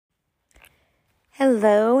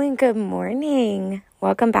Hello and good morning.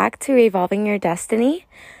 Welcome back to Evolving Your Destiny.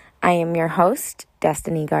 I am your host,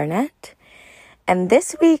 Destiny Garnett. And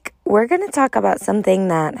this week, we're going to talk about something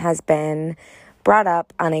that has been brought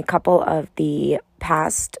up on a couple of the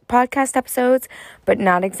past podcast episodes, but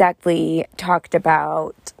not exactly talked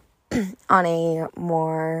about on a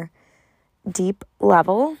more deep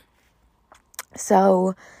level.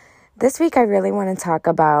 So this week, I really want to talk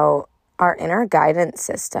about our inner guidance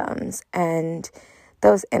systems and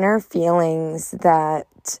those inner feelings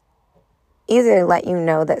that either let you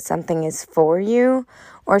know that something is for you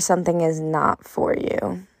or something is not for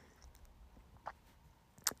you.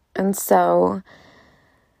 And so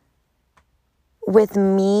with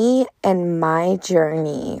me and my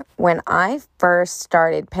journey, when I first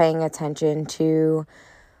started paying attention to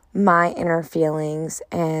my inner feelings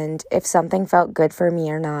and if something felt good for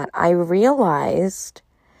me or not, I realized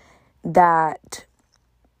that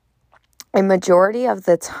a majority of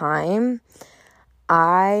the time,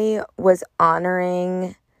 I was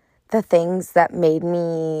honoring the things that made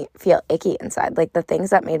me feel icky inside, like the things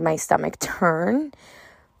that made my stomach turn.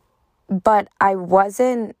 But I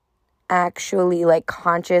wasn't actually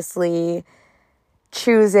consciously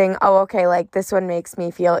choosing, this one makes me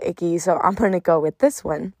feel icky, so I'm going to go with this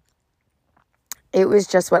one. It was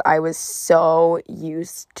just what I was so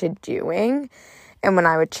used to doing. And when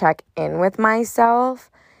I would check in with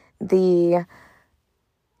myself, the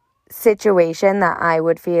situation that I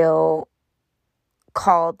would feel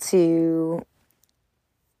called to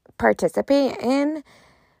participate in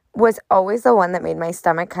was always the one that made my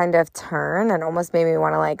stomach kind of turn and almost made me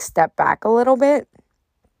want to step back a little bit.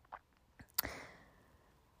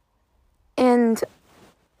 And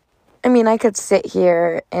I mean, I could sit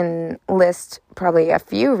here and list probably a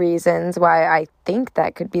few reasons why I think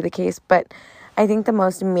that could be the case, but I think the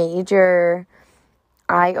most major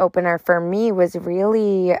eye-opener for me was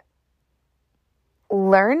really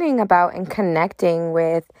learning about and connecting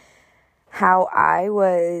with how I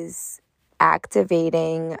was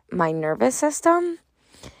activating my nervous system.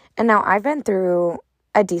 And now I've been through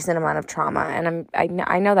a decent amount of trauma, and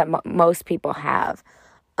I know that most people have.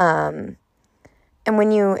 And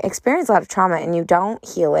when you experience a lot of trauma and you don't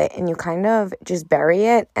heal it and you kind of just bury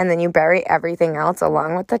it and then you bury everything else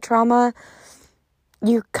along with the trauma,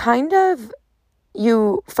 you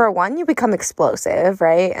for one, you become explosive,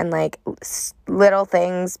 right? And little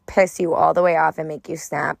things piss you all the way off and make you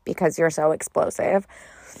snap because you're so explosive.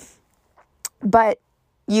 But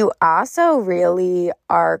you also really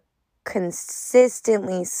are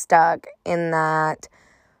consistently stuck in that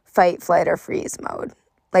fight, flight, or freeze mode.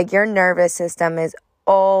 Your nervous system is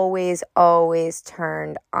always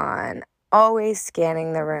turned on, always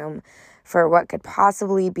scanning the room for what could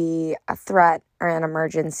possibly be a threat or an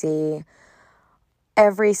emergency.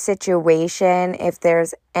 Every situation, if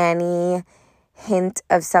there's any hint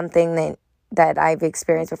of something that I've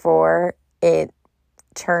experienced before, it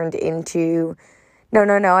turned into,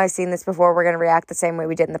 no, I've seen this before. We're going to react the same way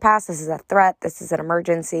we did in the past. This is a threat. This is an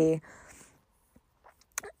emergency.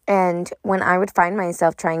 And when I would find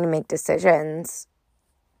myself trying to make decisions,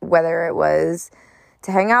 whether it was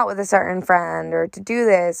to hang out with a certain friend or to do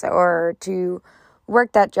this or to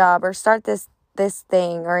work that job or start this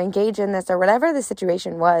thing or engage in this or whatever the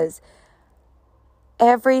situation was,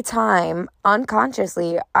 every time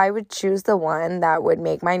unconsciously I would choose the one that would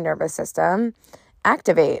make my nervous system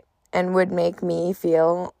activate and would make me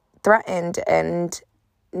feel threatened and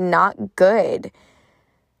not good.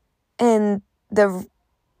 And the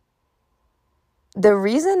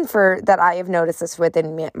reason for that I have noticed this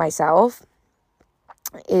within myself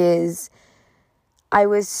is I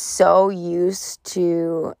was so used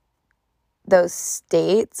to those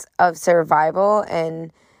states of survival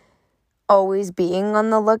and always being on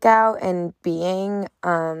the lookout and being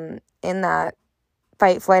in that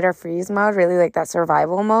fight, flight, or freeze mode, really that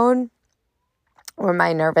survival mode where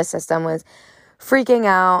my nervous system was freaking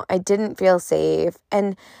out. I didn't feel safe.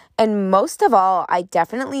 And most of all, I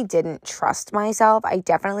definitely didn't trust myself. I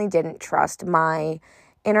definitely didn't trust my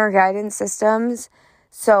inner guidance systems.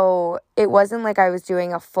 So it wasn't like I was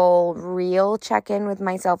doing a full real check-in with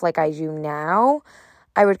myself like I do now.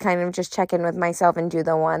 I would kind of just check in with myself and do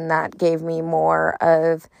the one that gave me more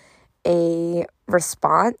of a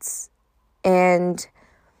response. And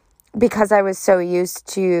because I was so used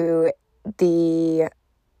to the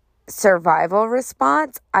survival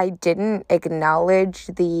response, I didn't acknowledge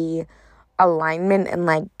the alignment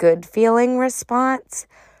and good feeling response.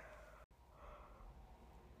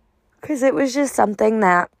 Because it was just something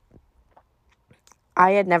that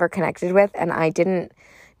I had never connected with, and I didn't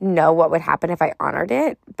know what would happen if I honored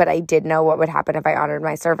it, but I did know what would happen if I honored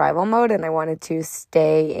my survival mode, and I wanted to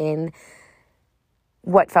stay in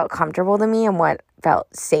what felt comfortable to me and what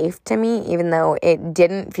felt safe to me, even though it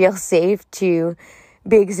didn't feel safe to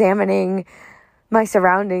be examining my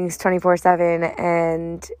surroundings 24/7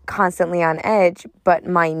 and constantly on edge. But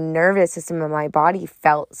my nervous system and my body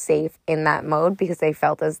felt safe in that mode because they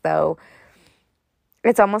felt as though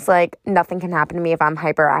it's almost like nothing can happen to me if I'm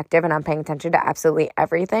hyperactive and I'm paying attention to absolutely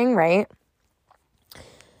everything, right?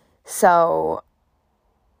 So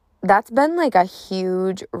that's been like a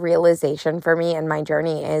huge realization for me in my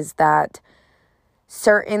journey, is that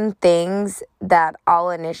certain things that I'll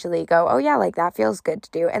initially go, oh yeah, like that feels good to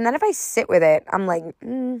do. And then if I sit with it, I'm like,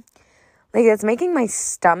 like it's making my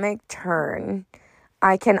stomach turn.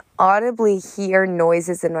 I can audibly hear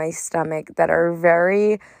noises in my stomach that are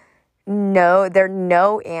they're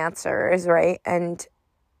no answers, right? And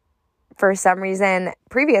for some reason,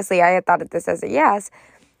 previously I had thought of this as a yes,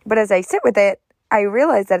 but as I sit with it, I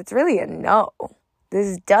realize that it's really a no.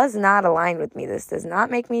 This does not align with me. This does not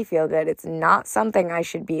make me feel good. It's not something I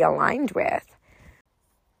should be aligned with.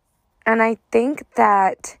 And I think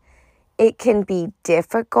that it can be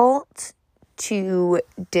difficult to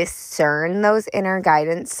discern those inner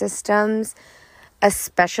guidance systems,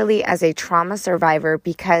 especially as a trauma survivor,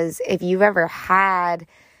 because if you've ever had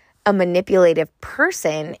a manipulative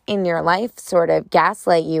person in your life sort of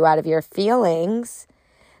gaslight you out of your feelings,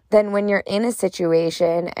 then when you're in a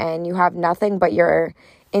situation and you have nothing but your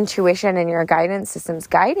intuition and your guidance systems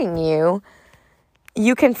guiding you,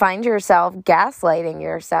 you can find yourself gaslighting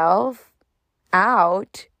yourself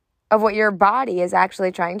out of what your body is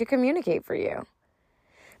actually trying to communicate for you.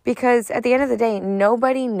 Because at the end of the day,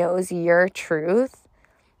 nobody knows your truth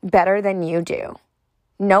better than you do.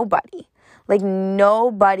 Nobody. Like,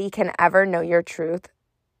 nobody can ever know your truth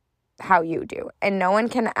how you do. And no one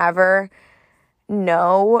can ever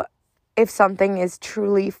know if something is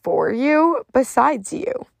truly for you besides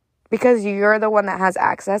you, because you're the one that has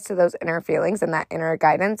access to those inner feelings and that inner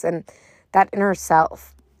guidance and that inner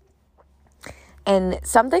self. And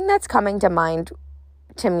something that's coming to mind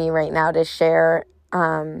to me right now to share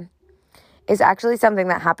is actually something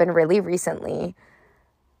that happened really recently.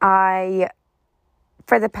 For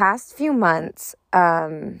the past few months,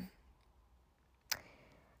 I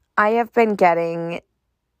have been getting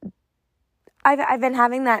I've been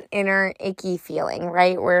having that inner icky feeling,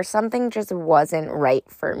 right? Where something just wasn't right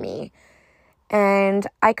for me. And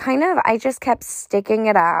I just kept sticking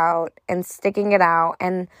it out. And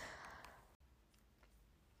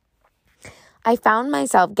I found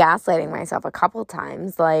myself gaslighting myself a couple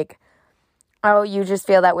times. Like, oh, you just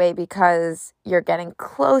feel that way because you're getting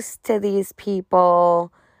close to these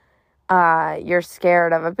people. You're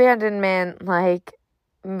scared of abandonment. Like,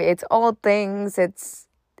 it's old things. It's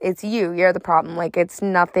you. You're the problem. Like, it's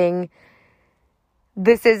nothing.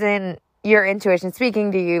 This isn't your intuition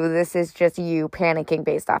speaking to you. This is just you panicking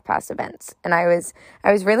based off past events. And I was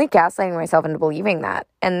really gaslighting myself into believing that.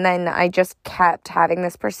 And then I just kept having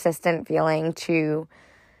this persistent feeling to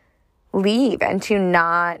leave and to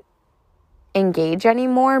not engage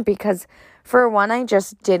anymore, because for one, I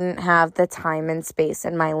just didn't have the time and space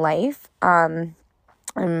in my life. I'm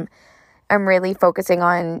really focusing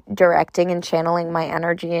on directing and channeling my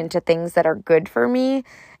energy into things that are good for me,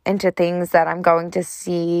 into things that I'm going to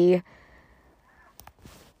see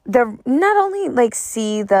not only like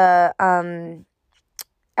see the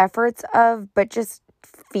efforts of, but just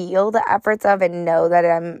feel the efforts of, and know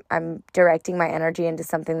that I'm directing my energy into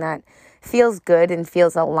something that feels good and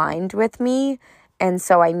feels aligned with me. And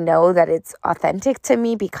so I know that it's authentic to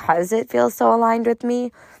me because it feels so aligned with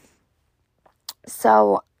me.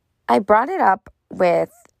 So I brought it up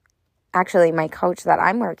with actually my coach that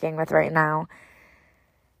I'm working with right now.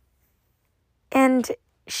 And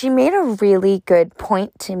she made a really good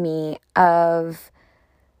point to me of,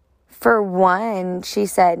 for one, she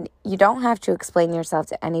said, you don't have to explain yourself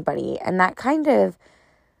to anybody. And that kind of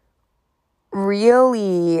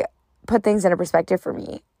really put things into perspective for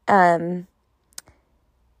me. I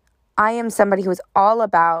am somebody who's all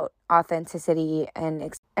about authenticity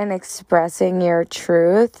and expressing your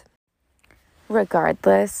truth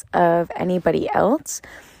regardless of anybody else.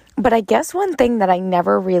 But I guess one thing that I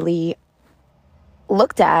never really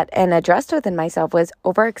looked at and addressed within myself was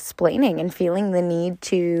over-explaining and feeling the need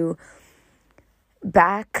to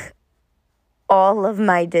back all of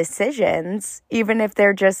my decisions, even if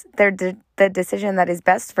they're the decision that is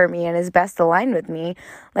best for me and is best aligned with me.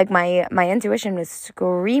 Like my intuition was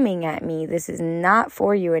screaming at me, this is not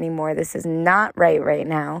for you anymore. This is not right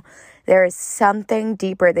now. There is something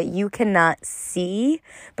deeper that you cannot see,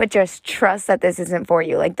 but just trust that this isn't for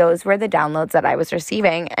you. Like those were the downloads that I was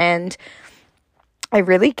receiving. And I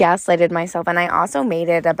really gaslighted myself. And I also made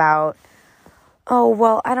it about, oh,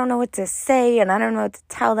 well, I don't know what to say and I don't know what to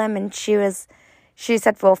tell them. And she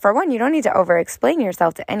said, well, for one, you don't need to over-explain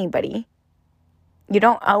yourself to anybody. You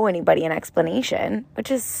don't owe anybody an explanation, which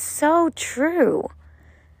is so true.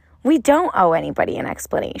 We don't owe anybody an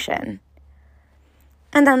explanation.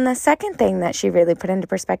 And then the second thing that she really put into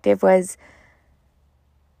perspective was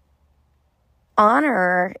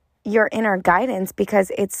honor your inner guidance, because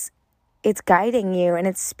it's guiding you and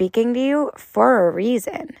it's speaking to you for a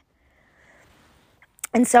reason.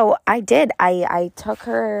 And so I did. I took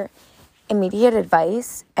her immediate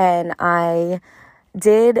advice and I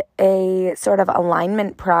did a sort of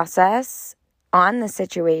alignment process on the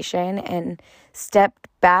situation and stepped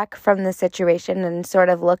back from the situation and sort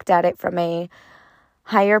of looked at it from a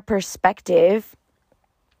higher perspective.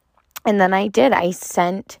 And then I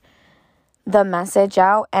sent the message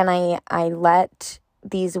out and I let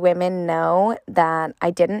these women know that I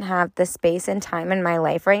didn't have the space and time in my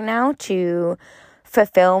life right now to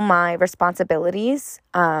fulfill my responsibilities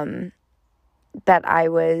that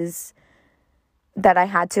I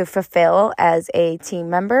had to fulfill as a team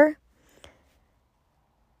member.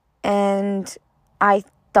 And I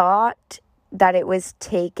thought that it was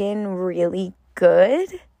taken really good.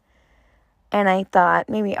 And I thought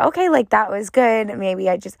maybe, okay, like that was good. Maybe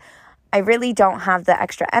I really don't have the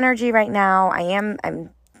extra energy right now. I'm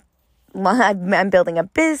building a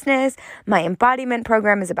business. My embodiment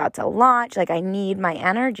program is about to launch. Like I need my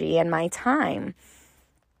energy and my time.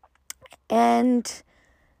 And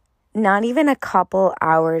not even a couple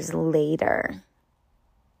hours later,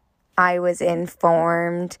 I was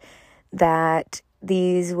informed that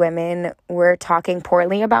these women were talking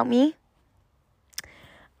poorly about me.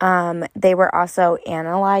 They were also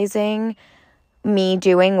analyzing me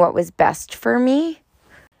doing what was best for me.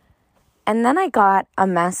 And then I got a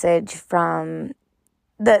message from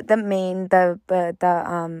the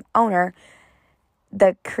owner,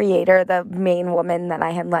 the creator, the main woman that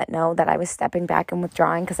I had let know that I was stepping back and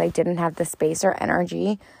withdrawing because I didn't have the space or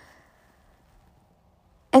energy.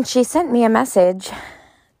 And she sent me a message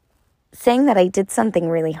saying that I did something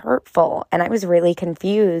really hurtful, and I was really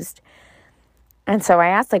confused. And so I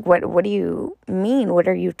asked, like, what do you mean? What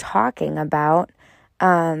are you talking about?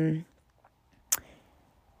 And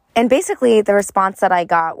basically the response that I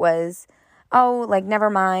got was, oh, like, never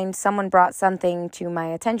mind. Someone brought something to my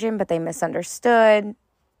attention, but they misunderstood.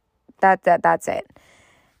 That's it.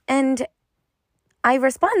 And I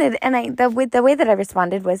responded, and the way that I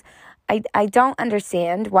responded was, I don't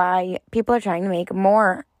understand why people are trying to make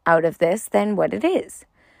more out of this than what it is.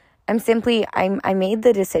 I made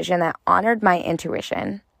the decision that honored my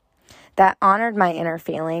intuition, that honored my inner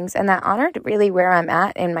feelings, and that honored really where I'm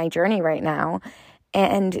at in my journey right now.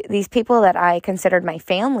 And these people that I considered my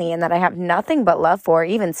family and that I have nothing but love for,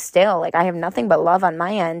 even still, like I have nothing but love on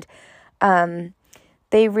my end,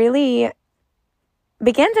 they really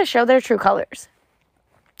began to show their true colors.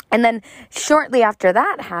 And then shortly after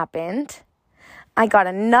that happened, I got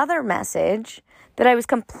another message that I was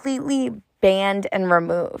completely banned and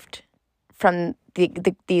removed from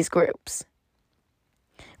these groups,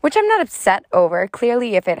 which I'm not upset over.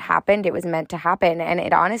 Clearly, if it happened, it was meant to happen. And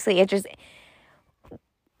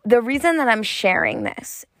the reason that I'm sharing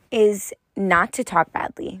this is not to talk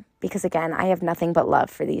badly, because again, I have nothing but love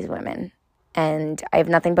for these women, and I have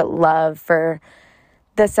nothing but love for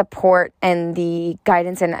the support and the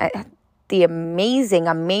guidance and the amazing,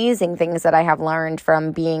 amazing things that I have learned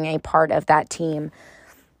from being a part of that team.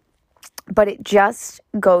 But it just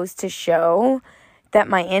goes to show that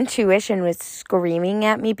my intuition was screaming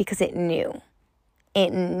at me because it knew.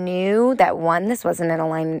 It knew that, one, this wasn't in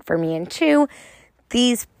alignment for me, and two,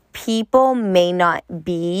 these people may not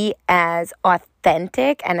be as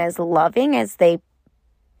authentic and as loving as they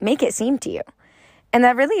make it seem to you. And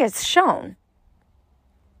that really is shown.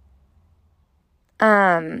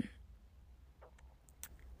 And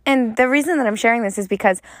the reason that I'm sharing this is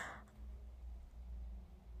because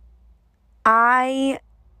I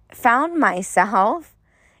found myself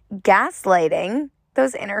gaslighting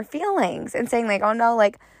those inner feelings and saying like, oh no,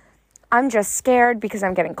 like I'm just scared because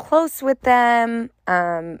I'm getting close with them.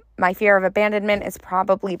 My fear of abandonment is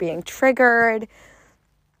probably being triggered.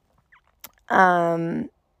 I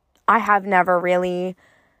have never really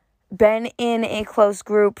been in a close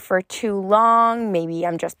group for too long. Maybe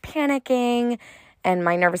I'm just panicking. and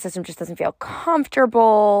my nervous system just doesn't feel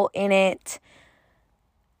comfortable in it.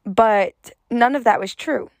 But none of that was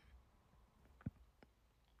true.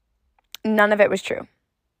 None of it was true.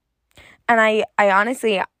 And I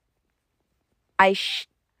honestly,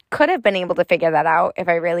 could have been able to figure that out if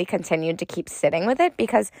I really continued to keep sitting with it,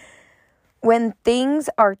 because when things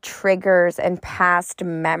are triggers and past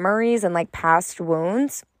memories and like past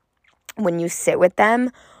wounds, when you sit with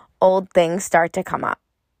them, old things start to come up.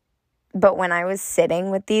 But when I was sitting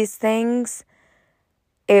with these things,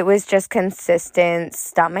 it was just consistent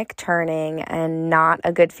stomach turning and not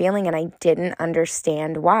a good feeling, and I didn't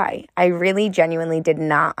understand why. I really genuinely did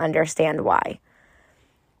not understand why.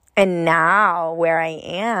 And now where I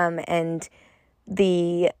am and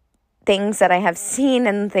the things that I have seen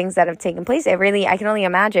and things that have taken place, I can only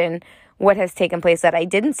imagine what has taken place that I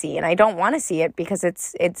didn't see, and I don't want to see it because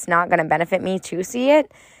it's not going to benefit me to see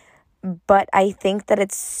it. But I think that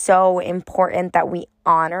it's so important that we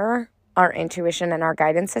honor our intuition and our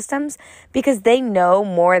guidance systems, because they know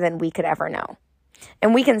more than we could ever know.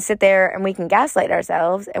 And we can sit there and we can gaslight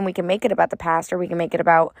ourselves and we can make it about the past, or we can make it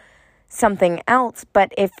about something else.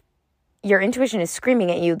 But if your intuition is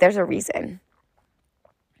screaming at you, there's a reason.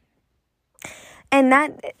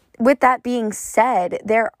 And with that being said,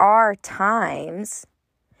 there are times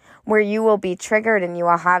where you will be triggered and you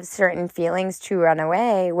will have certain feelings to run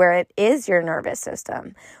away, where it is your nervous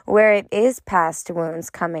system, where it is past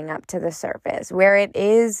wounds coming up to the surface, where it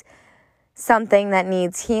is something that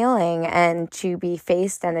needs healing and to be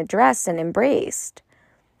faced and addressed and embraced.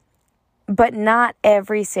 But not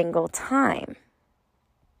every single time.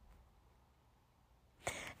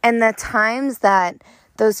 And the times that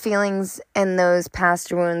those feelings and those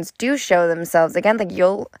past wounds do show themselves, again, like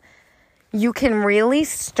you can really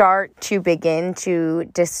start to begin to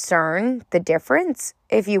discern the difference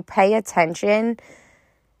if you pay attention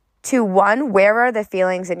to, one, where are the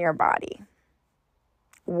feelings in your body?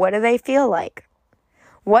 What do they feel like?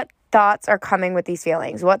 What thoughts are coming with these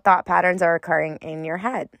feelings? What thought patterns are occurring in your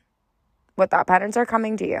head? What thought patterns are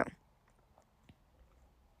coming to you?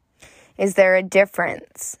 Is there a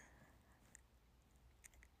difference?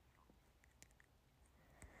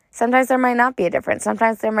 Sometimes there might not be a difference.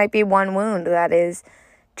 Sometimes there might be one wound that is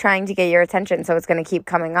trying to get your attention, so it's going to keep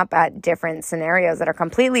coming up at different scenarios that are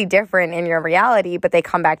completely different in your reality, but they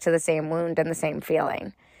come back to the same wound and the same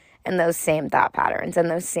feeling and those same thought patterns and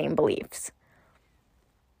those same beliefs.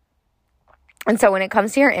 And so when it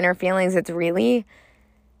comes to your inner feelings, it's really,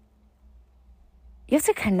 you have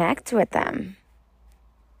to connect with them.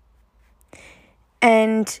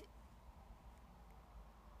 And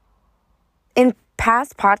in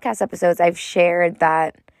past podcast episodes, I've shared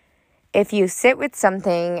that if you sit with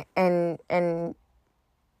something and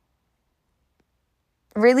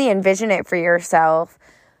really envision it for yourself,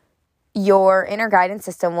 your inner guidance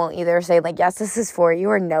system will either say like, yes, this is for you,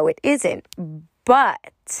 or no, it isn't.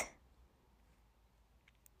 But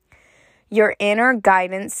your inner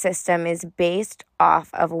guidance system is based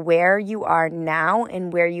off of where you are now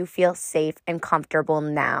and where you feel safe and comfortable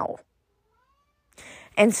now.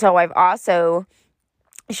 And so I've also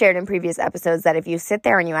shared in previous episodes that if you sit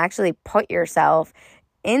there and you actually put yourself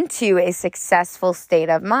into a successful state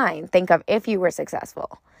of mind, think of if you were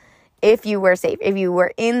successful, if you were safe, if you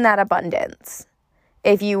were in that abundance,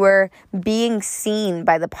 if you were being seen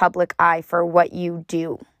by the public eye for what you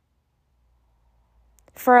do.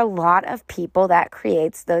 For a lot of people, that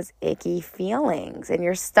creates those icky feelings and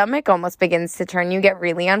your stomach almost begins to turn. You get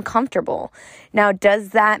really uncomfortable. Now, does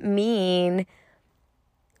that mean,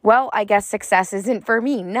 well, I guess success isn't for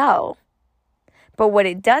me? No. But what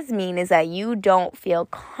it does mean is that you don't feel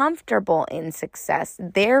comfortable in success.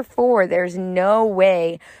 Therefore, there's no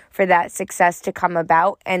way for that success to come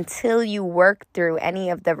about until you work through any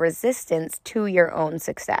of the resistance to your own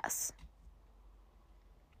success.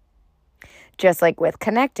 Just like with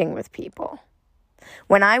connecting with people.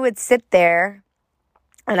 When I would sit there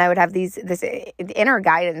and I would have this inner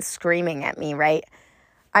guidance screaming at me, right?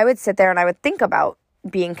 I would sit there and I would think about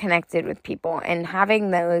being connected with people and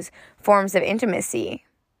having those forms of intimacy.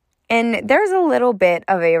 And there's a little bit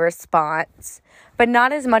of a response, but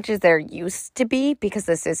not as much as there used to be, because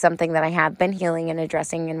this is something that I have been healing and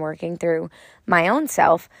addressing and working through my own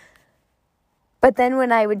self. But then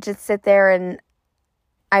when I would just sit there and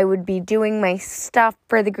I would be doing my stuff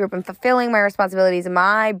for the group and fulfilling my responsibilities,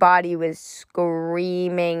 my body was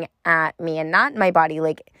screaming at me. And not my body,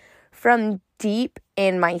 like from deep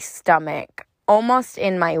in my stomach, almost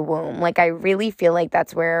in my womb. Like I really feel like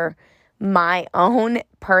that's where my own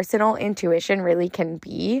personal intuition really can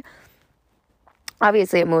be.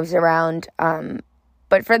 Obviously, it moves around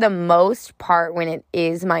But for the most part, when it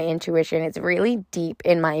is my intuition, it's really deep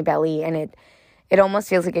in my belly, and it almost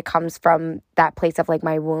feels like it comes from that place of like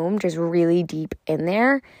my womb, just really deep in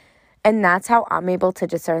there. And that's how I'm able to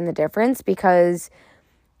discern the difference, because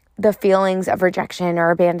the feelings of rejection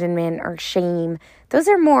or abandonment or shame, those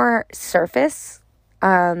are more surface.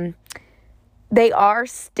 They are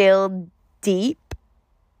still deep.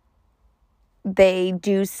 They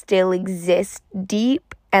do still exist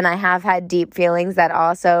deep. And I have had deep feelings that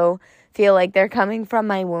also feel like they're coming from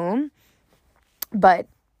my womb. But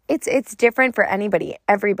it's different for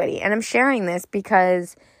everybody. And I'm sharing this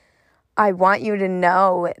because I want you to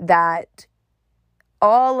know that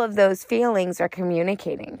all of those feelings are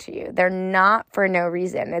communicating to you. They're not for no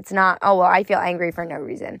reason. It's not, oh, well, I feel angry for no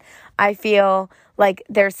reason. I feel like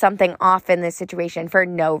there's something off in this situation for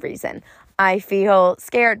no reason. I feel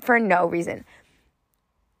scared for no reason.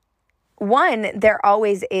 One, there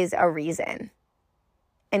always is a reason.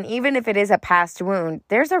 And even if it is a past wound,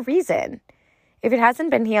 there's a reason. If it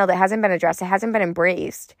hasn't been healed, it hasn't been addressed, it hasn't been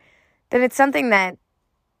embraced, then it's something that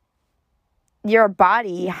your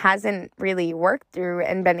body hasn't really worked through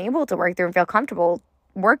and been able to work through and feel comfortable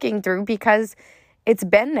working through, because it's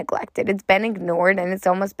been neglected, it's been ignored, and it's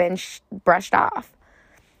almost been brushed off.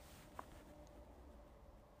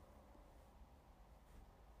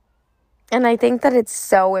 And I think that it's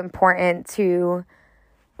so important to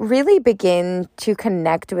really begin to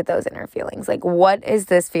connect with those inner feelings. Like, what is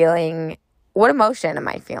this feeling? What emotion am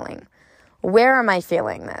I feeling? Where am I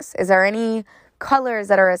feeling this? Is there any colors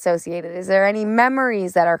that are associated? Is there any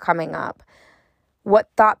memories that are coming up? What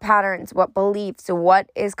thought patterns, what beliefs, what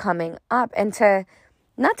is coming up? And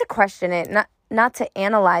not to question it, not to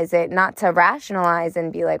analyze it, not to rationalize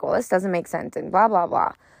and be like, well, this doesn't make sense and blah, blah,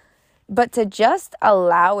 blah. But to just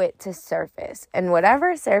allow it to surface, and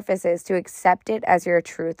whatever surfaces, to accept it as your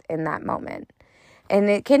truth in that moment. And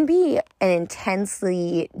it can be an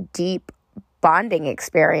intensely deep bonding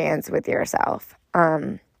experience with yourself.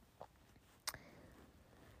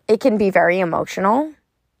 It can be very emotional,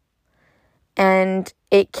 and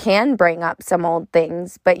it can bring up some old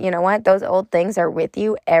things, but you know what? Those old things are with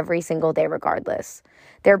you every single day regardless.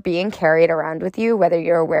 They're being carried around with you whether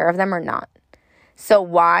you're aware of them or not. So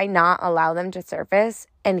why not allow them to surface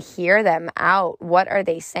and hear them out? What are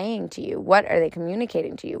they saying to you? What are they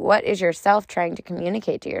communicating to you? What is yourself trying to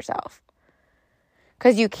communicate to yourself?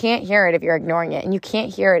 Because you can't hear it if you're ignoring it, and you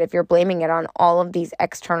can't hear it if you're blaming it on all of these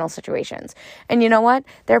external situations. And you know what?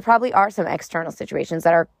 There probably are some external situations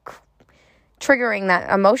that are triggering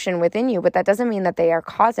that emotion within you, but that doesn't mean that they are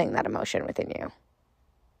causing that emotion within you.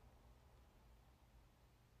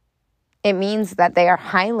 It means that they are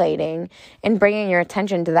highlighting and bringing your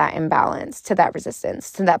attention to that imbalance, to that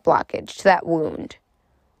resistance, to that blockage, to that wound.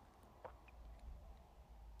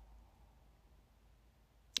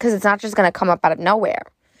 Because it's not just going to come up out of nowhere.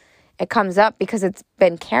 It comes up because it's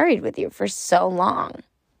been carried with you for so long.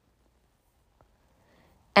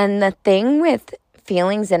 And the thing with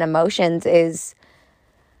feelings and emotions is,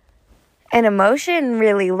 an emotion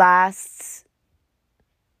really lasts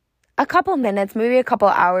a couple minutes, maybe a couple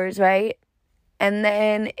hours, right? And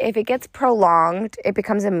then if it gets prolonged, it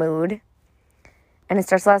becomes a mood. And it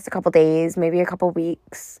starts to last a couple days, maybe a couple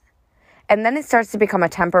weeks. And then it starts to become a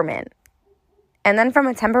temperament. And then from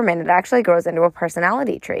a temperament, it actually grows into a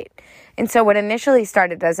personality trait. And so what initially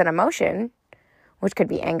started as an emotion, which could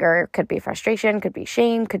be anger, could be frustration, could be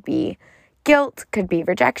shame, could be guilt, could be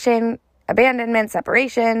rejection, abandonment,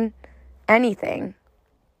 separation, anything.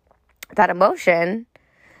 That emotion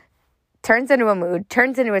turns into a mood,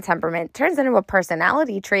 turns into a temperament, turns into a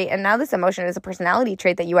personality trait. And now this emotion is a personality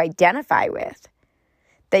trait that you identify with,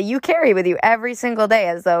 that you carry with you every single day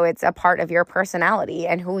as though it's a part of your personality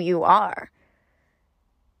and who you are.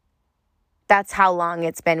 That's how long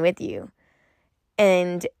it's been with you.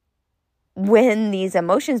 And when these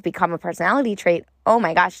emotions become a personality trait, oh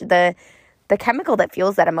my gosh, the chemical that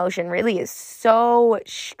fuels that emotion really is so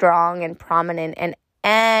strong and prominent, and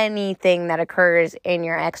anything that occurs in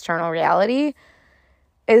your external reality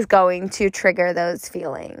is going to trigger those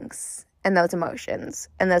feelings and those emotions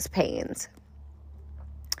and those pains.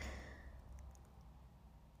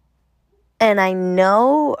 And I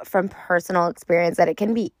know from personal experience that it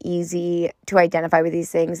can be easy to identify with these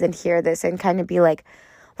things and hear this and kind of be like,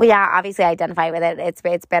 well, yeah, obviously I identify with it.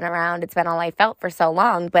 It's been around. It's been all I felt for so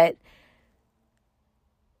long. But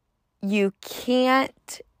you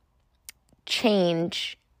can't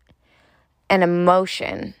change an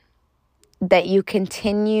emotion that you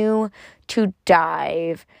continue to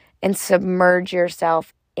dive and submerge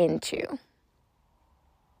yourself into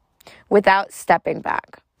without stepping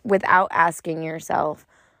back, without asking yourself,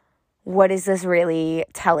 what is this really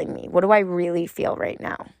telling me? What do I really feel right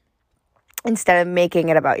now? Instead of making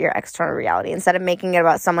it about your external reality, instead of making it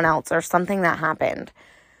about someone else or something that happened,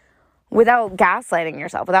 without gaslighting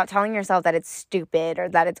yourself, without telling yourself that it's stupid or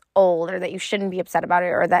that it's old or that you shouldn't be upset about it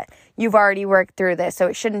or that you've already worked through this, so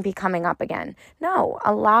it shouldn't be coming up again. No,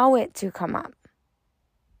 allow it to come up.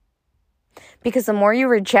 Because the more you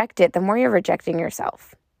reject it, the more you're rejecting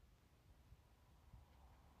yourself.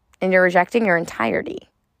 And you're rejecting your entirety.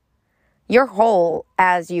 You're whole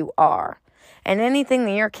as you are. And anything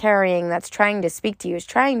that you're carrying that's trying to speak to you is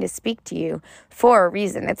trying to speak to you for a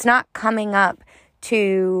reason. It's not coming up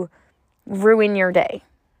to ruin your day.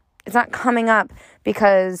 It's not coming up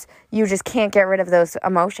because you just can't get rid of those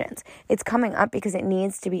emotions. It's coming up because it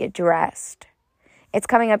needs to be addressed. It's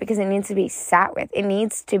coming up because it needs to be sat with. It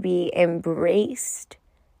needs to be embraced.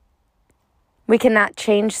 We cannot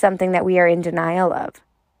change something that we are in denial of.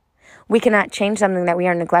 We cannot change something that we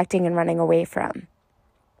are neglecting and running away from.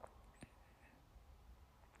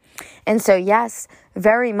 And so, yes,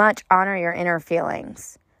 very much honor your inner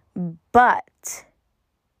feelings, but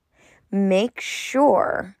make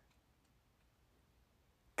sure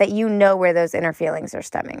that you know where those inner feelings are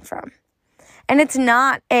stemming from. And it's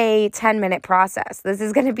not a 10-minute process. This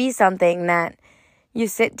is going to be something that you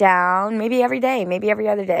sit down, maybe every day, maybe every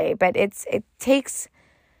other day, but it takes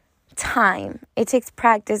time. It takes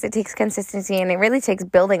practice, it takes consistency, and it really takes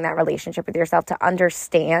building that relationship with yourself to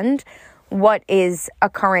understand what is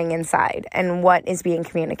occurring inside and what is being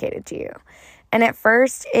communicated to you. And at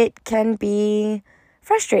first, it can be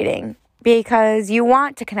frustrating because you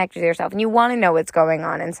want to connect with yourself and you want to know what's going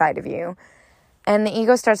on inside of you. And the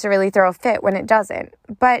ego starts to really throw a fit when it doesn't.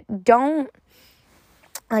 But but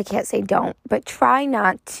try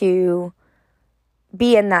not to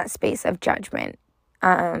be in that space of judgment.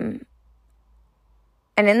 And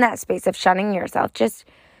in that space of shunning yourself, just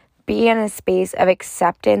be in a space of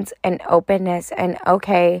acceptance and openness and,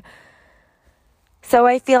 okay, so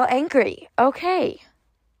I feel angry. Okay.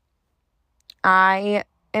 I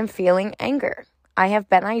am feeling anger. I have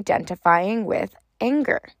been identifying with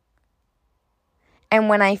anger. And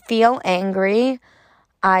when I feel angry,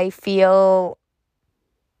 I feel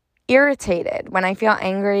irritated. When I feel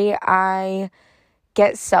angry, I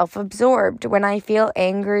get self-absorbed. When I feel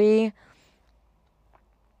angry,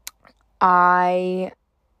 I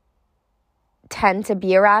tend to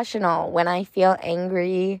be irrational. When I feel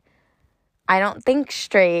angry, I don't think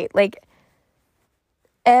straight. Like,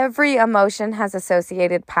 every emotion has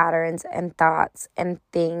associated patterns and thoughts and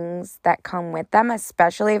things that come with them,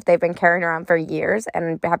 especially if they've been carried around for years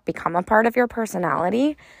and have become a part of your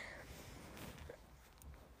personality.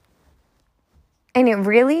 And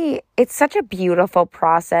it's such a beautiful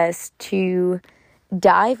process to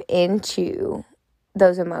dive into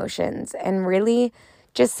those emotions and really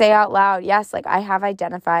just say out loud, yes, like, I have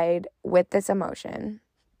identified with this emotion.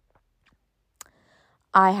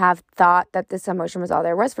 I have thought that this emotion was all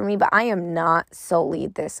there was for me, but I am not solely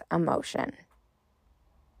this emotion.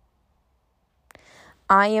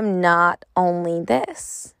 I am not only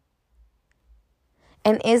this.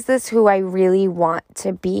 And is this who I really want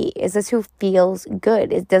to be? Is this who feels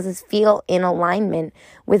good? Does this feel in alignment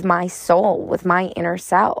with my soul, with my inner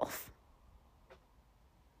self?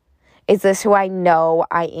 Is this who I know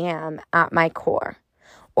I am at my core?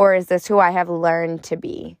 Or is this who I have learned to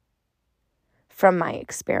be from my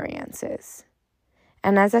experiences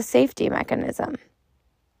and as a safety mechanism?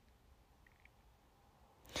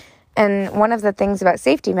 And one of the things about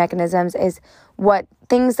safety mechanisms is what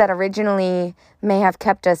things that originally may have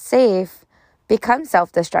kept us safe become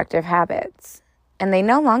self-destructive habits. And they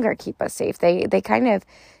no longer keep us safe. They kind of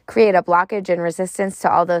create a blockage and resistance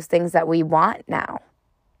to all those things that we want now.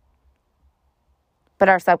 But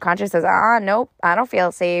our subconscious says, nope, I don't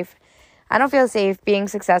feel safe. I don't feel safe being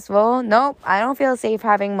successful. Nope, I don't feel safe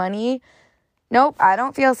having money. Nope, I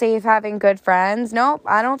don't feel safe having good friends. Nope,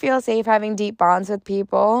 I don't feel safe having deep bonds with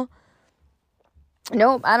people.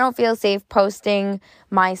 Nope, I don't feel safe posting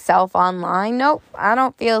myself online. Nope, I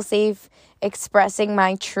don't feel safe expressing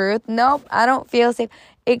my truth. Nope, I don't feel safe.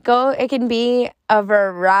 It can be a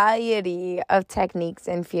variety of techniques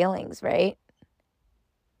and feelings, right?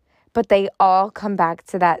 But they all come back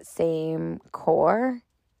to that same core.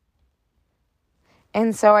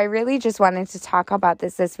 And so I really just wanted to talk about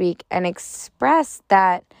this week and express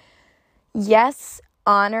that, yes,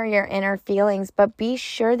 honor your inner feelings, but be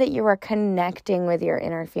sure that you are connecting with your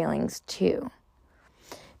inner feelings too.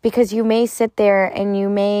 Because you may sit there and you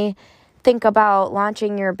may think about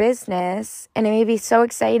launching your business and it may be so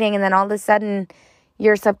exciting, and then all of a sudden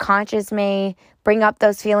your subconscious may bring up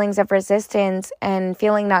those feelings of resistance and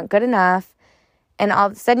feeling not good enough. And all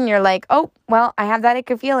of a sudden you're like, oh, well, I have that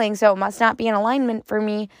icky feeling, so it must not be in alignment for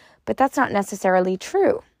me. But that's not necessarily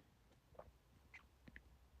true.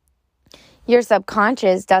 Your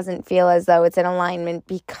subconscious doesn't feel as though it's in alignment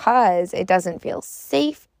because it doesn't feel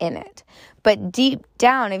safe in it. But deep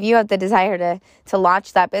down, if you have the desire to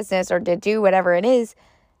launch that business or to do whatever it is,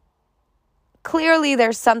 clearly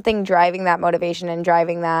there's something driving that motivation and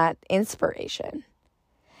driving that inspiration.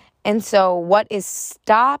 And so what is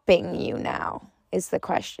stopping you now is the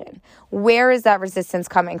question. Where is that resistance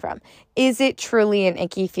coming from? Is it truly an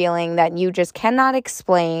icky feeling that you just cannot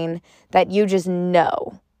explain, that you just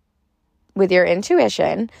know with your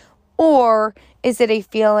intuition? Or is it a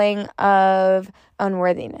feeling of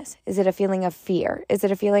unworthiness? Is it a feeling of fear? Is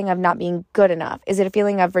it a feeling of not being good enough? Is it a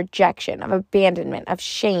feeling of rejection, of abandonment, of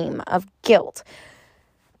shame, of guilt?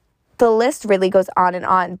 The list really goes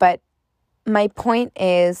on, but my point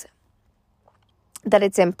is that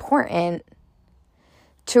it's important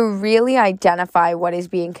to really identify what is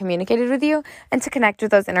being communicated with you and to connect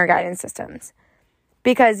with those inner guidance systems.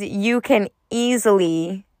 Because you can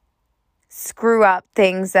easily screw up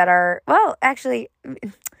things that are, well, actually,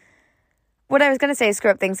 what I was going to say is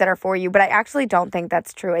screw up things that are for you, but I actually don't think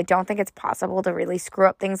that's true. I don't think it's possible to really screw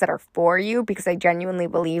up things that are for you, because I genuinely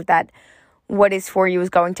believe that what is for you is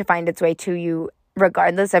going to find its way to you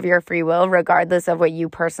regardless of your free will, regardless of what you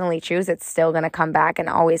personally choose. It's still going to come back and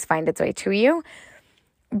always find its way to you.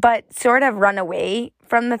 But sort of run away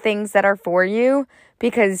from the things that are for you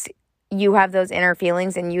because you have those inner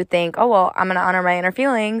feelings and you think, oh, well, I'm going to honor my inner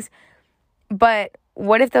feelings. But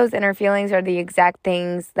what if those inner feelings are the exact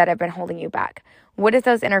things that have been holding you back? What if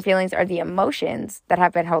those inner feelings are the emotions that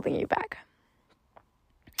have been holding you back?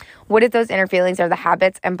 What if those inner feelings are the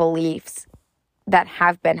habits and beliefs that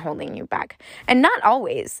have been holding you back? And not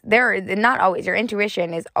always. Not always. Your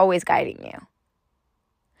intuition is always guiding you.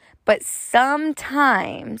 But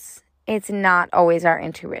sometimes it's not always our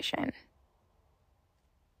intuition.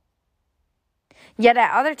 Yet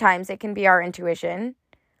at other times it can be our intuition,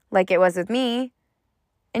 like it was with me,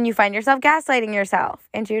 and you find yourself gaslighting yourself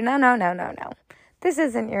into, no. This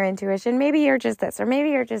isn't your intuition. Maybe you're just this, or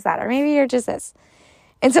maybe you're just that, or maybe you're just this.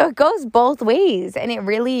 And so it goes both ways, and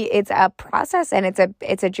it's a process, and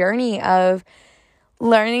it's a journey of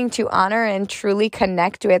learning to honor and truly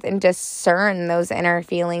connect with and discern those inner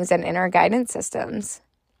feelings and inner guidance systems.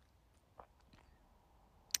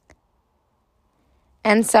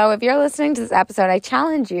 And so if you're listening to this episode, I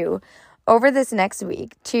challenge you over this next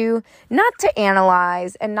week to not to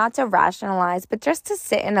analyze and not to rationalize, but just to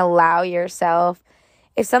sit and allow yourself,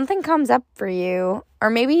 if something comes up for you, or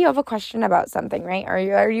maybe you have a question about something, right? Or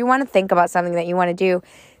you want to think about something that you want to do,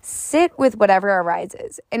 sit with whatever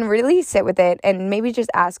arises and really sit with it and maybe just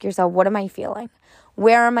ask yourself, what am I feeling?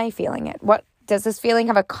 Where am I feeling it? What does this feeling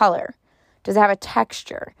have a color? Does it have a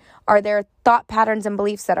texture? Are there thought patterns and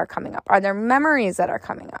beliefs that are coming up? Are there memories that are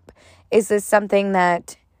coming up? Is this something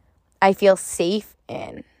that I feel safe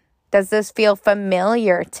in? Does this feel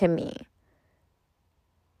familiar to me?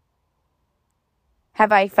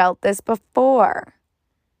 Have I felt this before?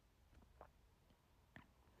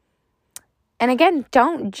 And again,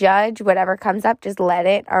 don't judge whatever comes up. Just let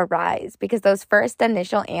it arise. Because those first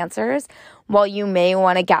initial answers, while you may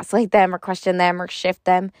want to gaslight them or question them or shift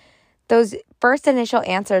them, those first initial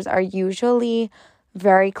answers are usually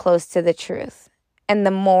very close to the truth. And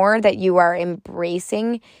the more that you are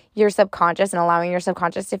embracing your subconscious and allowing your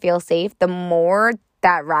subconscious to feel safe, the more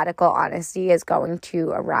that radical honesty is going to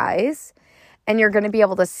arise. And you're going to be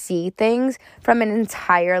able to see things from an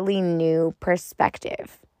entirely new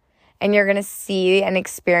perspective. And you're going to see and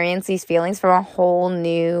experience these feelings from a whole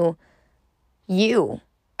new you,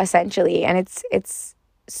 essentially. And it's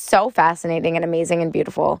so fascinating and amazing and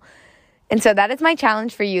beautiful. And so that is my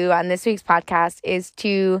challenge for you on this week's podcast, is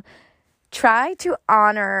to try to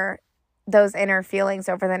honor those inner feelings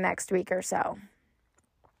over the next week or so.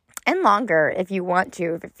 And longer if you want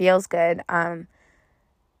to, if it feels good.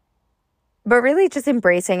 But really just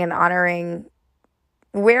embracing and honoring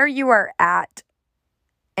where you are at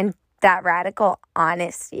and that radical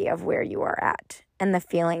honesty of where you are at and the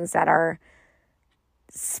feelings that are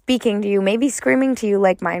speaking to you, maybe screaming to you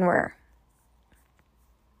like mine were.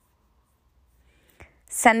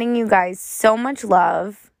 Sending you guys so much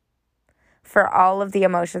love for all of the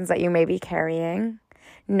emotions that you may be carrying.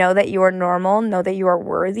 Know that you are normal. Know that you are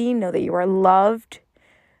worthy. Know that you are loved.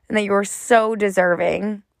 And that you are so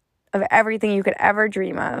deserving of everything you could ever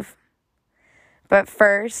dream of. But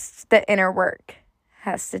first, the inner work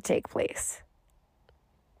has to take place.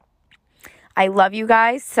 I love you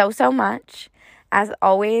guys so much. As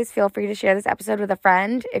always, feel free to share this episode with a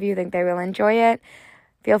friend if you think they will enjoy it.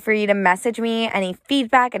 Feel free to message me any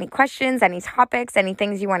feedback, any questions, any topics, any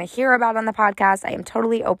things you want to hear about on the podcast. I am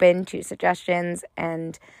totally open to suggestions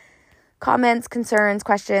and comments, concerns,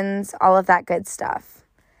 questions, all of that good stuff.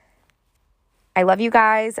 I love you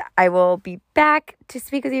guys. I will be back to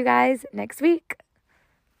speak with you guys next week.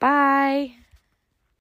 Bye.